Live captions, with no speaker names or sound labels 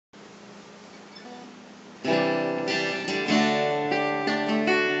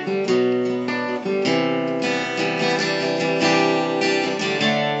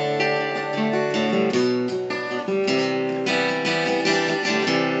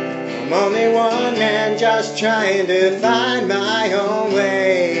I'm only one man just trying to find my own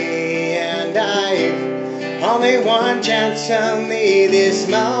way, and I've only one chance, only this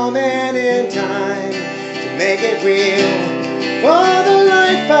moment in time to make it real. For the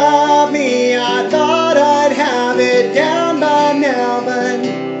life of me, I thought I'd have it down by now, but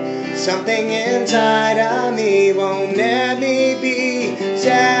something inside of me won't let me be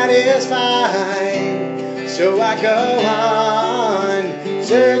satisfied. So I go on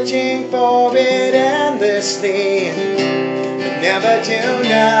searching for it endlessly, but never to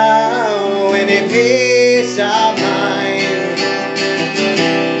know any peace of mind.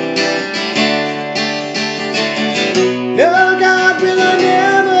 No, God, will I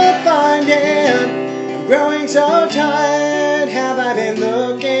never find it? I'm growing so tired. Have I been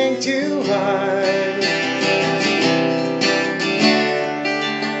looking too hard?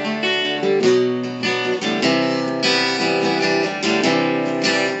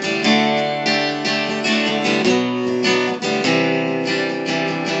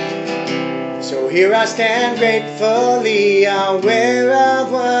 So here I stand gratefully aware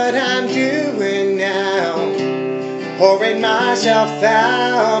of what I'm doing now, pouring myself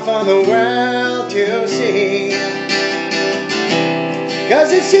out for the world to see.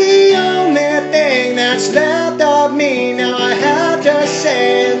 'Cause it's the only thing that's left of me. Now I have to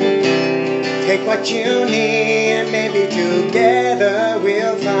say, take what you need and maybe together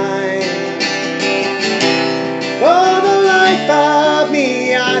we'll find. For the life of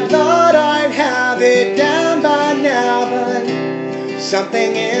me, I thought I'd have it down by now, but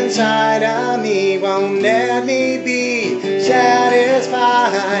something inside of me won't let me be satisfied.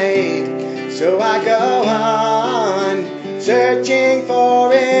 So I go on searching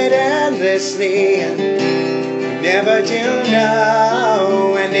for it endlessly, never to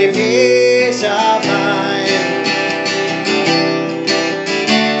know any peace of mind.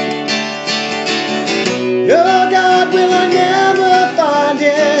 Oh God, will I never find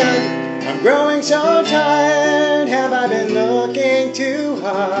it? I'm growing so tired. Have I been looking too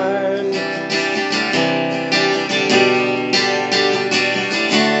hard?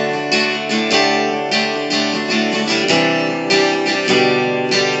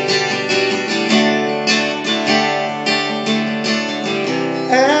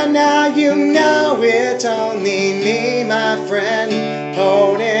 And now you know it's only me, my friend,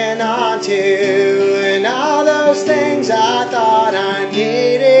 holding on to and all those things I thought I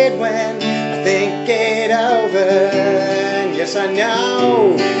needed when I think it over. And yes, I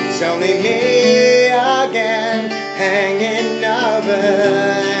know it's only me again, hanging over,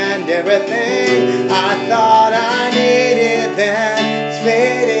 and everything I thought I needed then is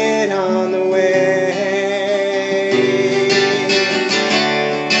faded on the way.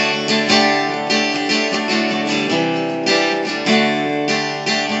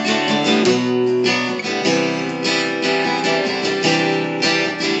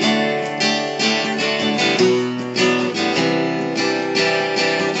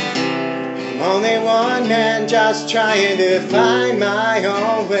 Only one man just trying to find my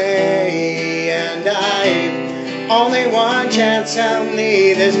own way, and I've only one chance,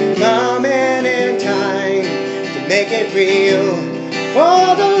 only this moment in time to make it real.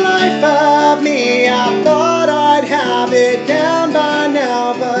 For the life of me, I thought I'd have it down by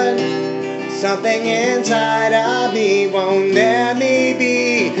now, but something inside of me won't let me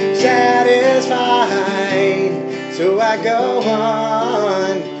be satisfied. So I go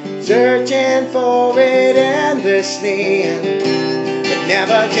on searching for it endlessly, but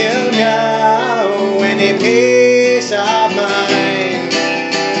never to know any peace of mind.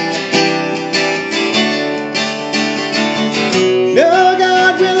 No,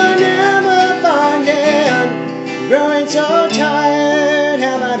 God, will I never find it? Growing so tired,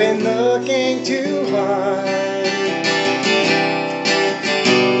 have I been looking too hard?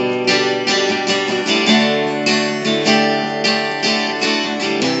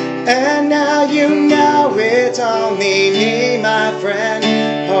 And now you know it's only me, my friend,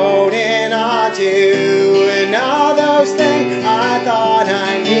 holding on to and all those things I thought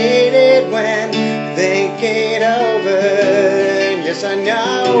I needed when I think it over. And yes, I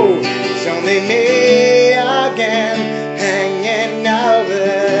know it's only me again, hanging over,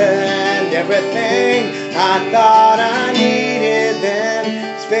 and everything I thought I needed then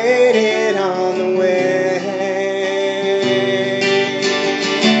is faded on the way.